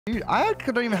Dude, I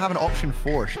don't even have an option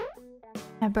for it.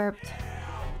 I burped.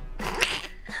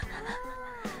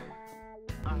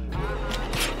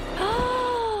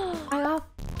 I got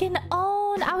fucking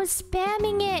owned. I was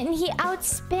spamming it and he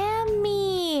out-spammed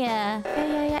me.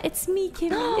 Yeah. It's me,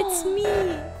 Kimmy. It's me.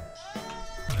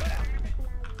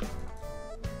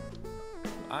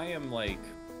 I am like,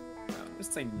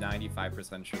 let's say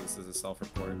 95% sure this is a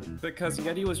self-report. Because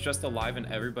Yeti was just alive and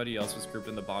everybody else was grouped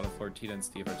in the bottom floor. Tina and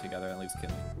Steve are together, at least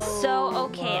Kimmy. So,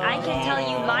 okay, I can tell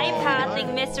you my pathing,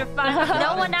 Mr. Fun.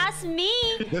 No one asked me.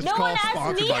 No one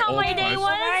asked me how my day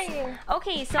was.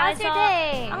 Okay, so how's your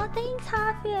day? Oh, thanks,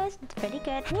 Hafu. It's pretty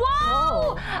good.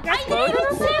 Whoa! I didn't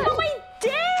even say about my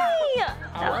day!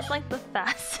 That was like the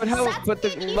fastest. But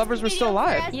the lovers were still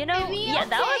alive. You know, yeah,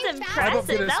 that was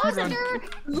impressive. That was impressive.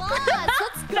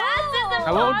 Let's go!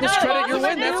 I won't discredit your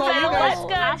win. That's all you guys. Let's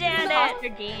go,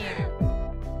 Janet.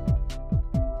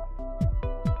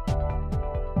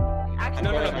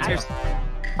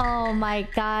 Oh my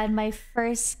god, my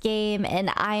first game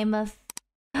and I'm a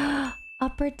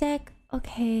upper deck.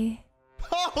 Okay.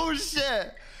 Oh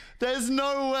shit! There's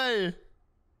no way.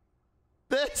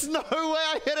 There's no way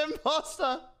I hit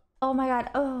imposter. Oh my god.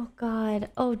 Oh god.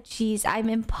 Oh jeez. I'm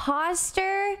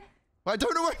imposter. I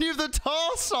don't know where any of the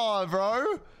tasks are,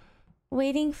 bro.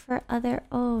 Waiting for other.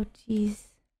 Oh jeez.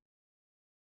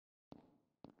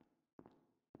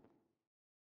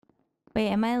 Wait,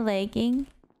 am I lagging?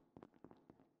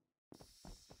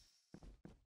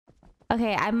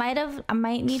 Okay, I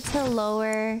might need to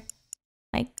lower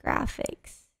my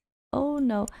graphics. Oh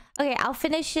no. Okay, I'll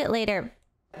finish it later.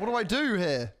 What do I do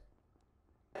here?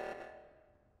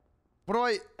 What do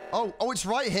I... Oh, it's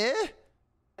right here?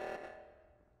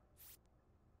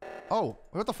 Oh,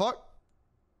 what the fuck?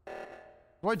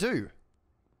 What do I do?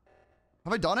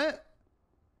 Have I done it?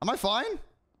 Am I fine?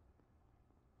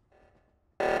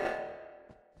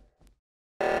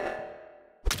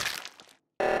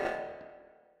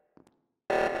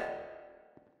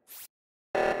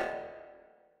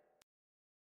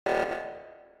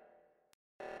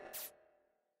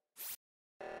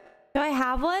 Do I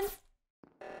have one?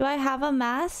 Do I have a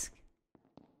mask?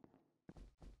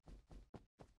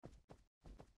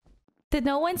 Did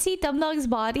no one see Dumb Dog's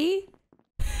body?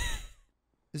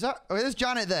 Is that... Oh, there's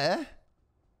Janet there.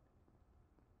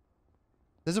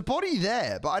 There's a body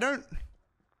there, but I don't... know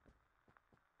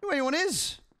who anyone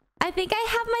is. I think I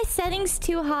have my settings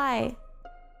too high.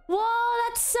 Whoa,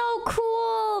 that's so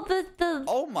cool. The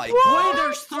Oh my god. god.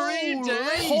 There's 3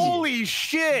 days. Holy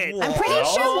shit. I'm pretty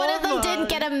sure one of them didn't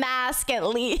get a mask at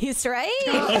least, right?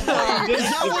 Is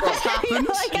that what just happened?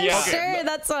 Like, I'm sure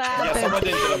that's what happened. Yeah, someone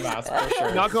didn't get a mask for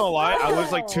sure. Not gonna lie, I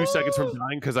was like 2 seconds from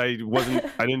dying because I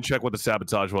didn't check what the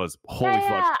sabotage was. Holy fuck.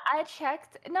 Yeah, I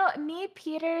checked. No, me,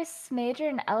 Peter, Smager,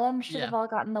 and Ellum should have all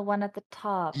gotten the one at the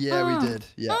top. Yeah, we did.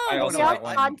 Yeah. I We also all got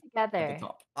one gone at together. the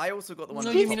top. I also got the one.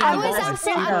 No, on you the mean top. I on the was bottom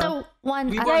also floor. at the one.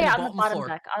 We at were the- Yeah, on on the the bottom bottom floor.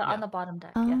 deck. On the bottom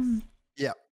deck, yes.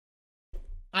 Yeah.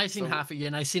 I seen half of you,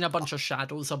 and I seen a bunch of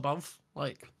shadows above.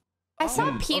 Like, I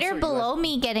saw Peter below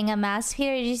me getting a mask.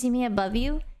 Peter, did you see me above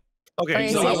you? Okay, Or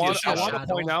so is I it- want Shadow. to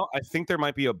point out, I think there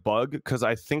might be a bug because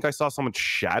I think I saw someone's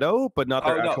shadow, but not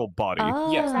their Oh, no. actual body.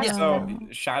 Oh. Yes, so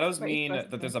shadows Pretty mean close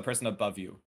that there's a person above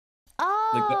you.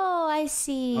 Oh, I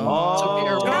see.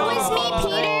 Oh, That was me,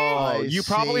 Peter. I you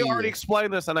probably see. already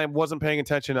explained this, and I wasn't paying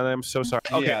attention, and I'm so sorry.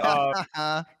 Okay,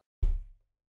 Yeah.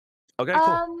 okay,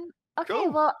 cool. Okay,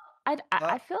 Cool. well,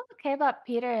 I feel okay about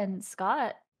Peter and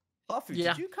Scott. Hafu,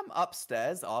 Yeah. did you come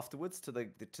upstairs afterwards to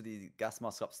the gas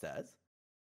mask upstairs?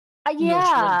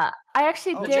 Yeah, I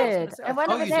actually Oh, yeah, I was gonna did. say, I went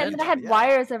oh, over you there, did? and then I had Yeah.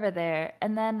 wires over there,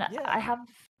 and then Yeah. I have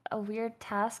a weird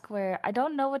task where I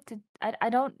don't know what to. I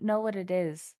don't know what it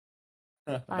is.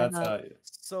 That's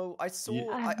So I saw. You-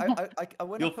 I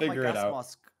went You'll and put my figure it gas out.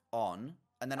 mask on,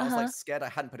 and then I was like scared I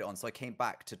hadn't put it on, so I came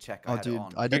back to check I Oh, had dude, it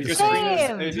on. I did if the your same. screen is,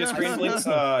 Same. if your screen blinks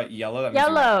yellow, that means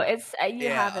you're Yellow. right. It's you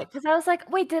have Yeah. it because I was like,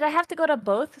 wait, did I have to go to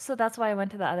both? So that's why I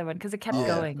went to the other one because it kept Yeah.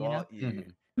 going. You know. Got you.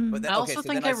 Mhm. But then, I okay, also so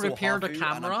think then I saw repaired a Hafu, and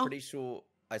camera. I'm pretty sure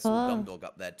I saw Oh. Dumdog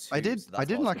up there too. I did. so that's I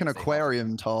did why was like an gonna say Hafu.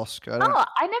 aquarium task. I, don't, Oh,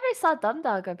 I never saw Dumb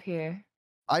Dog up here.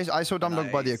 I saw Dumb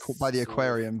Dog by the I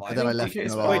aquarium, saw but then I him. left Okay, him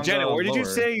so alone. Wait, Janet, where did you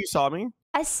lower. say you saw me?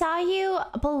 I saw you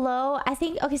below. I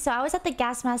think. Okay, so I was at the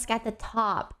gas mask at the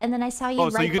top, and then I saw you Oh,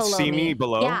 right so you could below see me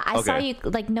below? Yeah, I saw Okay. you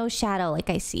like no shadow. Like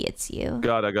I see it's you.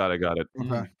 Got it.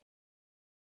 Okay.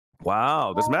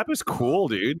 Wow, this map is cool,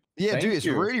 dude. Yeah, Thank dude, it's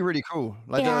you. really, really cool.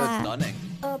 Like, Yeah. Stunning.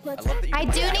 I love that you I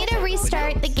can do tell need to the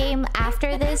restart the videos. game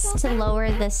after this to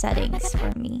lower the settings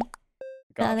for me.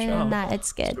 other than that,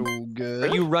 it's good. So good.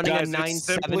 Are you running Guys, a it's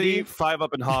simply 970?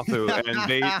 5-up and Hafu,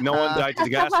 and no one died to the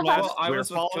gas mask. Well, I We're was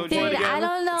with following Cody. for it Dude, again. I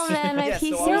don't know, man. My Yeah, so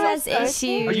PC I was has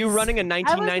thirsty. issues. Are you running a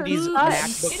 1990s not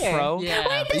MacBook either. Pro? Yeah. Wait,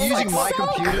 Are you this using looks my so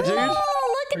computer, cool. dude? Look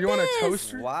Are at you on a this.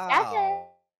 toaster? Wow.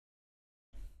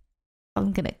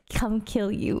 I'm gonna come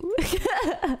kill you.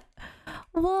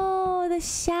 Whoa, the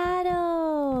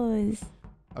shadows.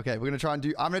 Okay, we're gonna try and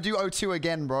do. I'm gonna do O2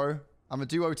 again, bro. I'm gonna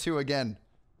do O2 again.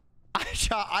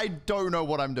 I don't know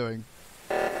what I'm doing.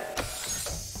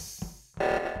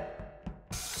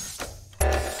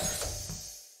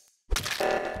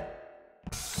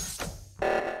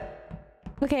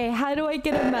 Okay, how do I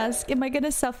get a mask? Am I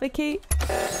gonna suffocate?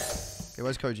 Okay,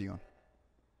 where's Koji on?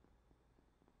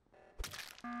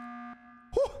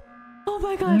 Oh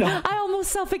my god, No. I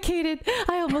almost suffocated.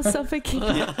 I almost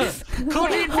suffocated.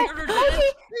 Cody and Peter died.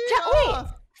 Wait,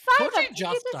 Koji did you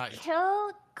just died.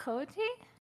 kill Koji?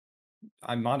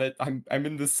 I'm on it. I'm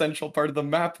in the central part of the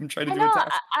map. I'm trying to I do a know.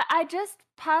 task. I just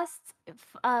passed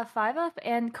 5-up,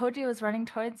 and Koji was running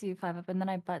towards you 5-up, and then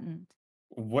I buttoned.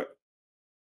 What?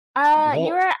 You Whoa.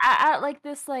 were at like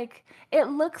this, like it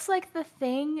looks like the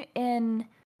thing in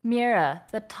Mira,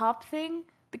 the top thing,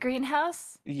 the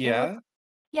greenhouse. Yeah.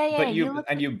 Yeah. But You look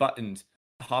you buttoned.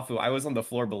 Hafu, I was on the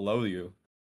floor below you.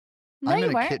 No, I'm you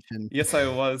in a weren't. kitchen. Yes, I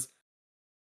was.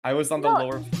 I was on the No.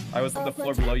 lower. I was on the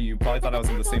floor below you. You probably thought I was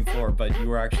on the same floor, but you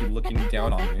were actually looking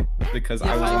down on me because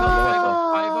I was on the lower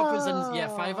floor. 5-up was in, yeah,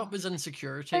 5-up was in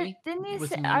security. Didn't you with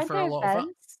say? me Aren't for a there lot of it.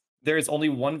 vents? There is only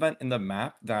one vent in the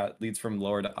map that leads from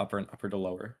lower to upper and upper to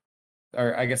lower.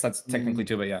 Or I guess that's technically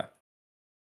two, but yeah.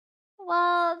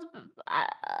 Well, I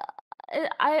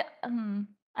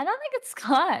don't think it's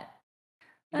Scott.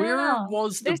 I don't Where know.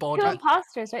 was the There's body? two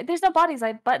imposters, right? There's no bodies.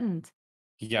 I buttoned.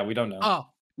 Yeah, we don't know. Oh,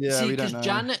 Yeah, see, we don't because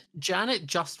know. Janet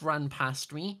just ran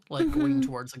past me, like going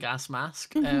towards a gas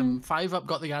mask. 5-up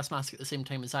got the gas mask at the same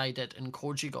time as I did, and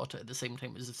Koji got it at the same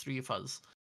time as the three of us.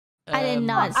 I did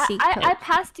not see I Cody.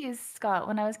 passed you, Scott,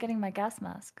 when I was getting my gas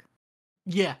mask.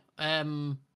 Yeah.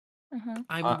 Mhm. I'm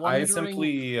I wondering.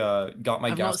 simply got my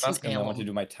I've not gas seen mask and I went to Ellum.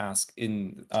 do my task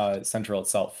in Central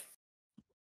itself.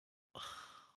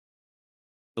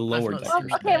 The lower not deck. seen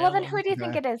Well, okay, well then Ellum. who do you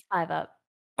think it is? 5-up.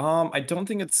 I don't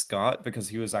think it's Scott because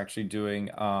he was actually doing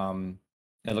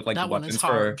it looked like That one weapons is for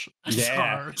hard. It's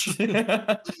hard.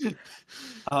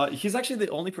 He's actually the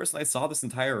only person I saw this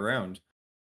entire round.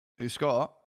 Who,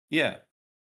 Scott? Yeah.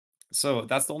 So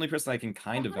that's the only person I can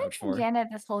kind of I've vouch seen for. Janet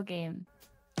this whole game.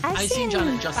 I seen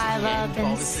Janet just at the 5-up end, but and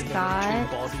obviously there were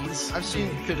Scott. two bodies. I've seen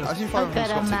Could've- 5 A of them good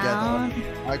Scott amount.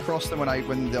 together. I crossed them when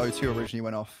the O2 originally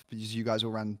went off because you guys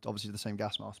all ran obviously to the same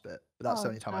gas mask bit. But that's the Oh,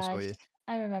 only time I saw gosh. you.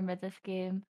 I remember this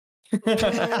game. I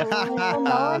Well, no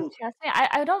one trusts me.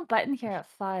 I don't button here at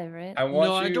 5, right? want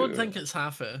No, I don't you- think it's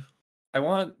Hafu. I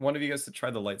want one of you guys to try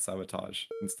the light sabotage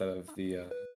instead of the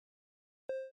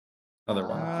other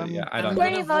one. But yeah, I don't Who are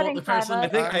know. you vote voting the for? person- I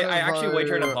think I'm I gonna actually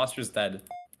wager an vote- imposter's dead,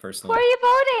 Who personally. are you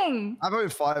voting? I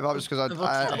voted 5 just because I voted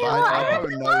I five. You know, I have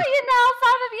don't to know. vote you now,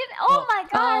 5 of you. Oh my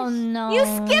gosh. Oh no. You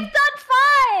skipped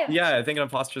on 5. Yeah, I think an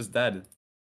imposter's dead.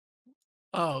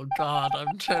 Oh god,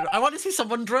 I'm trying. I want to see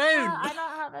someone I drown. don't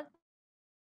have it.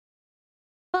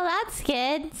 Well, that's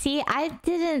good. See, I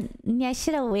didn't. Yeah, I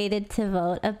should have waited to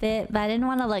vote a bit, but I didn't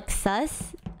want to look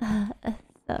sus.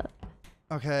 So,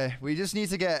 Okay, we just need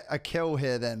to get a kill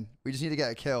here then. We just need to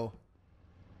get a kill.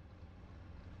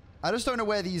 I just don't know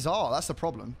where these are. That's the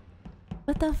problem.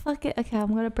 what the fuck? Okay,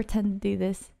 I'm gonna pretend to do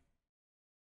this.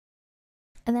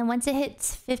 And then once it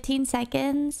hits 15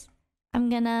 seconds, I'm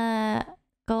gonna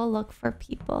go look for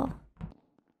people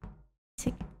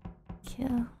to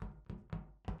kill.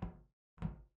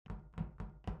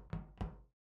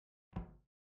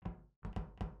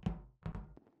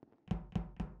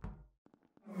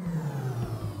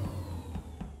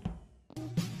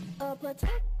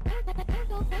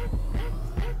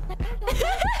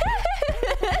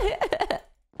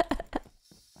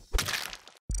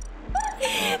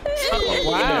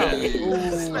 Wow.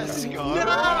 Let's go.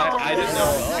 I didn't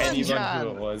know anyone who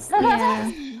it was.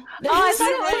 Yeah. Oh, I thought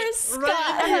it Right- was Scott.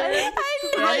 right-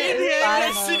 I Right in the end,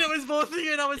 I Five. seen it was both of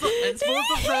you, and I was like, it's both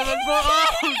of them. And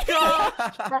oh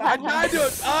god. I died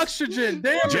to oxygen.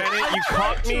 Damn it. Janet, you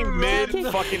caught me mid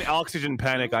fucking oxygen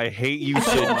panic. I hate you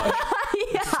so much.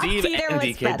 Yeah, Steve Peter and was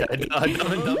DK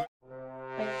better.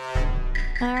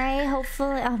 All right,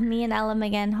 hopefully, me and Ellum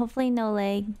again. Hopefully, no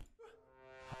leg.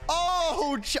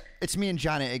 Oh, it's me and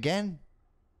Janet again.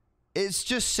 It's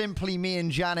just simply me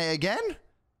and Janet again.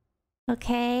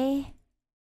 Okay.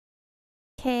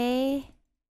 Okay.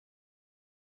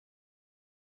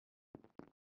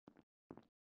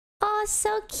 Oh,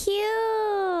 so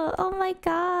cute. Oh my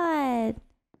god.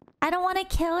 I don't want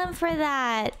to kill him for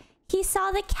that. He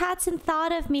saw the cats and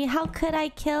thought of me. How could I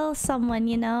kill someone,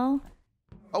 you know?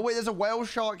 Oh wait, there's a whale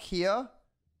shark here.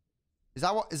 Is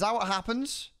that what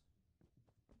happens?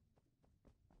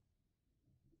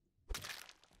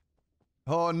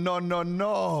 Oh no no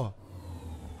no.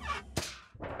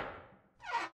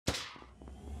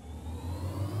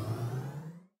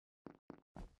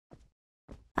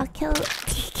 I'll kill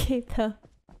DK though.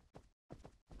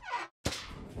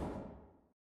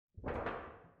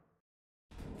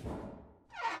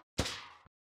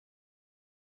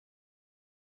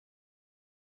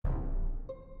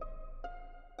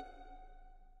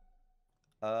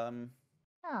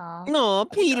 Oh. No,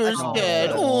 Peter's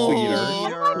dead. Oh,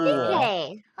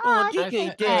 DK. Oh,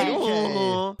 DK dead.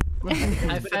 Oh.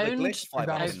 I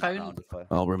found.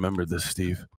 I'll remember this,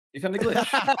 Steve. You found the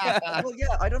glitch. Well,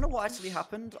 yeah, I don't know what actually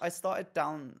happened. I started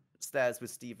downstairs with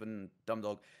Steve and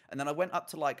Dumdog, and then I went up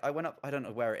to I don't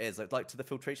know where it is, like to the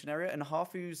filtration area, and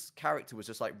Hafu's character was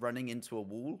just like running into a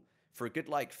wall for a good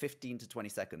like 15 to 20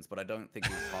 seconds, but I don't think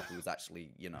Hafu was actually,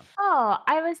 you know. Oh,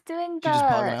 I was doing She just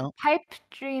bugging the out? pipe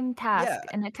dream task, Yeah.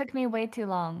 and it took me way too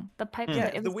long. The pipe. Yeah,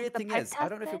 it the was weird the thing pipe is, I task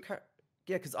don't know if your thing? character.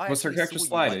 Yeah, because I Was her actually character saw you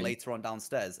sliding? like, later on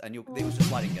downstairs, and it was just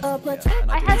sliding against the wall, but yeah,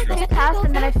 and I didn't had to realize do it. tasks,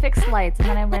 and then I fixed lights, and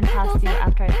then I went past you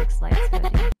after I fixed lights.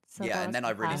 So Yeah, that and was then I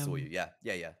the really plan. saw you. Yeah.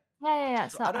 Yeah.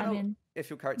 So I don't know mean, if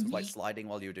your character was like sliding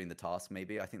while you were doing the task.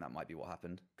 Maybe I think that might be what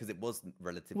happened because it was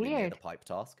relatively near Weird. the pipe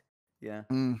task. Yeah.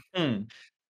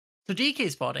 So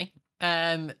DK's body,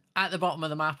 at the bottom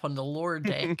of the map on the lower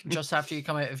deck, just after you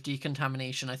come out of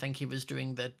decontamination, I think he was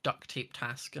doing the duct tape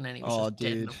task, and then he was just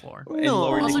dead on the floor.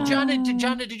 No. Also, Janet,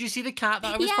 did you see the cat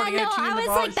that I was pointing out to you in the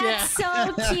box? That's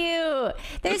so cute.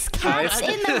 There's cats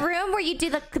in the room where you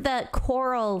do the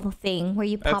coral thing, where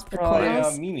you pop the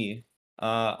corals. Mimi.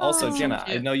 Also, Oh. Jenna,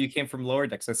 I know you came from lower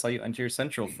decks. I saw you enter your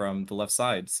central from the left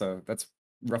side, so that's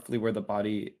roughly where the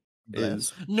body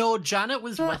is. No, Janet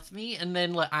was with me, and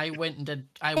then I went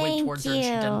towards her, and she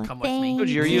didn't come with me. Thank Are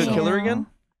you a killer again?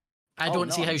 I Oh, don't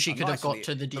no, see how she I'm could not have got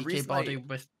actually. to the The DK reason body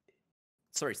with.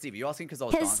 Sorry, Steve, are you asking because I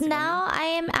was Because dancing? now I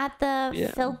am at the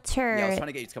Yeah. filter Yeah, I was trying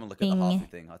to get you to come and look at the thing. Hafu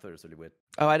thing. I thought it was really weird.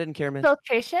 Oh, I didn't care, man.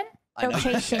 filtration. I know.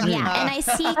 filtration, yeah. And I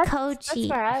see That's Koji.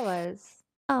 where I was.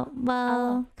 Oh,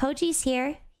 well, Koji's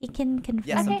here. He can confirm.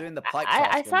 Yes, I'm Okay. doing the pipe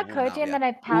I task saw on the wall now, Koji, and yeah. then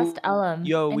I passed Ellum.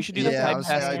 Yo, we and should do the Yeah, pipe I was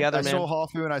test saying, together, I man. saw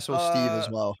Hafu and I saw Steve as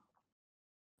well.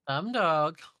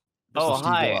 Dog. Oh, Steve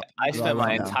hi. up. I spent my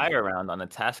right now. entire round on a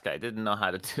task I didn't know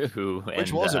how to do. Which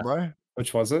and, was it, bro?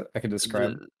 Which was it? I can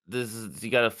describe. This is, you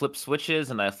gotta flip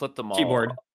switches, and I flipped them all.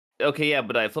 Keyboard. Okay, yeah,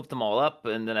 but I flipped them all up,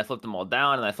 and then I flipped them all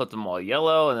down, and I flipped them all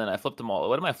yellow, and then I flipped them all.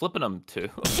 What am I flipping them to?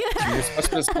 You're supposed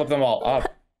to just flip them all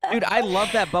up. Dude, I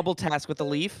love that bubble task with the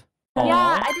leaf. Yeah,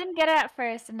 Aw. I didn't get it at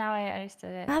first, and now I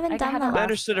understood it. I haven't done had that. it I last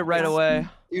understood it time. right away.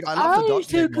 Dude, I love the Oh, duct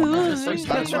tape one, man. so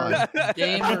That's fine.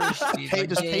 Gamers, Steve, Hey,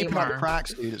 just taping up gamer.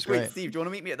 cracks, dude. It's Wait, great. Steve, do you want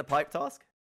to meet me at the pipe task?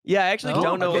 Yeah, I actually No,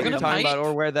 don't know okay, what you're gonna talking pipe. about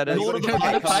or where that is. Lord of the Can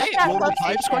we Pipes? pipe? Lord of the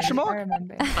Pipes, question I mark?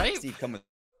 remember. Pipe? Steve, come with.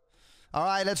 All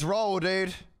right, let's roll,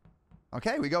 dude.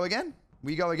 Okay, we go again.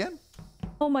 We go again.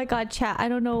 Oh my god, chat. I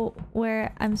don't know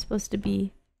where I'm supposed to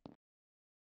be.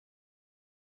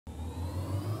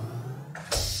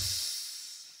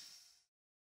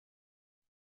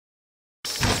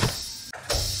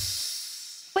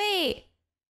 Wait.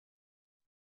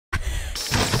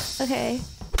 Okay.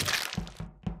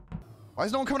 Why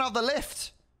is no one coming out of the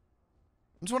lift?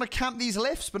 I just want to camp these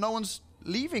lifts, but no one's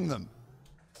leaving them.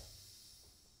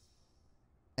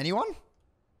 Anyone?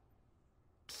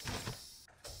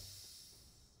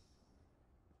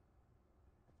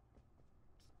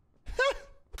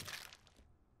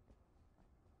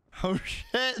 Oh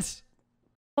shit.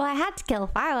 Well, I had to kill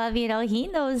Firelove, you know, he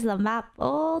knows the map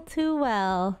all too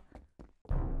well.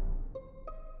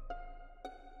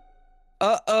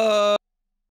 Uh-oh.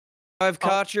 I've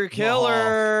caught your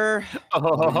killer.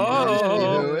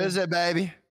 Who is it,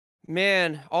 baby?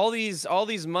 Man, all these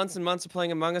months and months of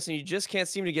playing Among Us, and you just can't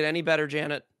seem to get any better,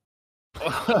 Janet. You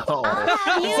know, I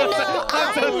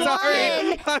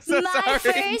won my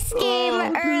first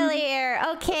game earlier.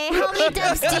 Okay, how many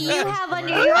dubs do you have under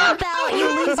your belt?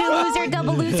 You loser,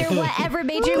 double loser, whatever,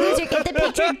 major loser. Get the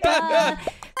picture, duh.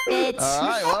 Bitch. All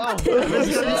right,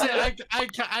 well.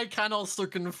 I can also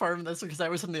confirm this because I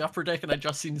was in the upper deck and I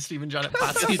just seen Steve and Janet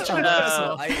pass each other.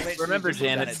 So. Remember,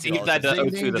 Janet, Steve died to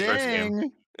O2 the first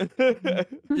game.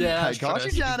 Yeah, I got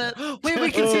you, Janet. Wait,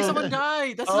 we can see someone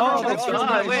die. This is Oh, our my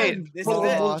God, wait. This is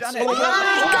it. Janet. Oh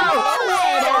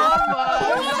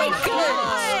my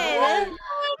god!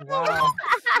 Wow.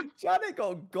 Janet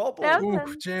got gobbled.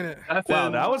 Ooh, Janet. Wow,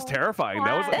 that was terrifying.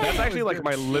 That's actually like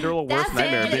my literal worst That's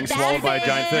nightmare, it, being that's swallowed by a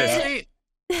giant fish.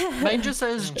 Mine just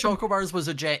says Chocobars was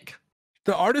a jack.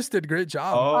 The artist did a great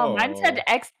job. Oh, mine said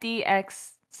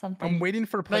XDX something. I'm waiting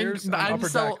for players on I'm upper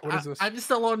still, deck. What is this? I'm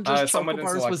still on just someone didn't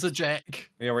Chocobars was a select. jack.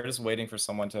 Yeah, we're just waiting for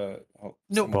someone to. Oh,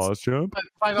 No. someone's- Pause jump.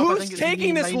 Who's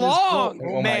taking this long,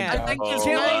 Oh my man? God. I think it's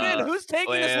load in. Who's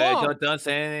taking this long? Don't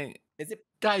say anything. Is it?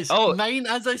 Guys, Oh. mine,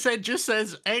 as I said, just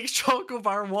says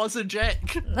XChocoBar was a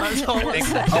jack. That's all it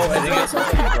says. Oh, I think it's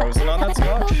like frozen on that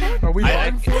spot. Are we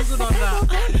I'm frozen on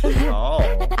that.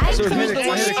 Oh. I So clicked hit it,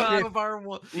 it.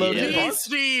 XChocoBar me,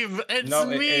 Steve. It's No,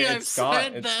 me. I've it's Scott.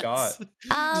 said It's this. Scott.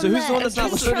 So who's the one that's not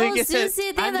Control loading it?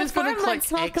 Susie, I'm the just gonna four click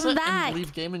months. Welcome exit back. and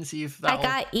leave game and see if I that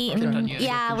got eaten. continue.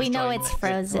 Yeah, You we can know just it's join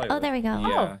frozen. Oh, there we go.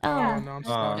 Yeah. Oh. Oh, no, I'm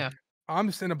stuck. Yeah. I'm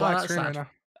just in a black that's screen right sad. now.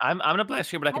 I'm in a black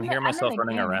screen, but I can hear I'm in myself the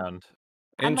running game. around.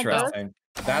 I'm a ghost. Interesting.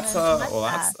 That's What's well,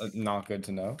 that's that? not good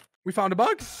to know. We found a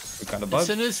bug. We kind of As bug.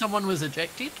 soon as someone was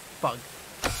ejected, bug.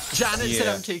 Janet said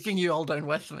Yeah. I'm taking you all down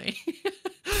with me.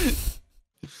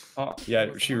 Oh,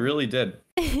 yeah, she really did.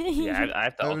 Yeah, I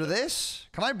have to. Over to this.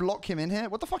 Can I block him in here?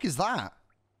 What the fuck is that?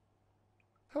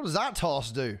 How does that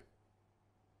task do?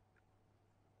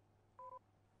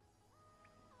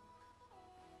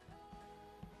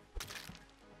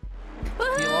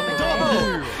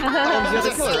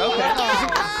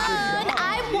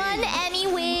 I won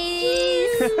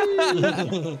anyways.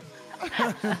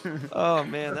 Oh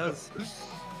man, that was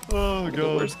Oh one of the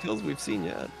worst kills we've seen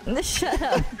yet. Shut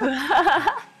up.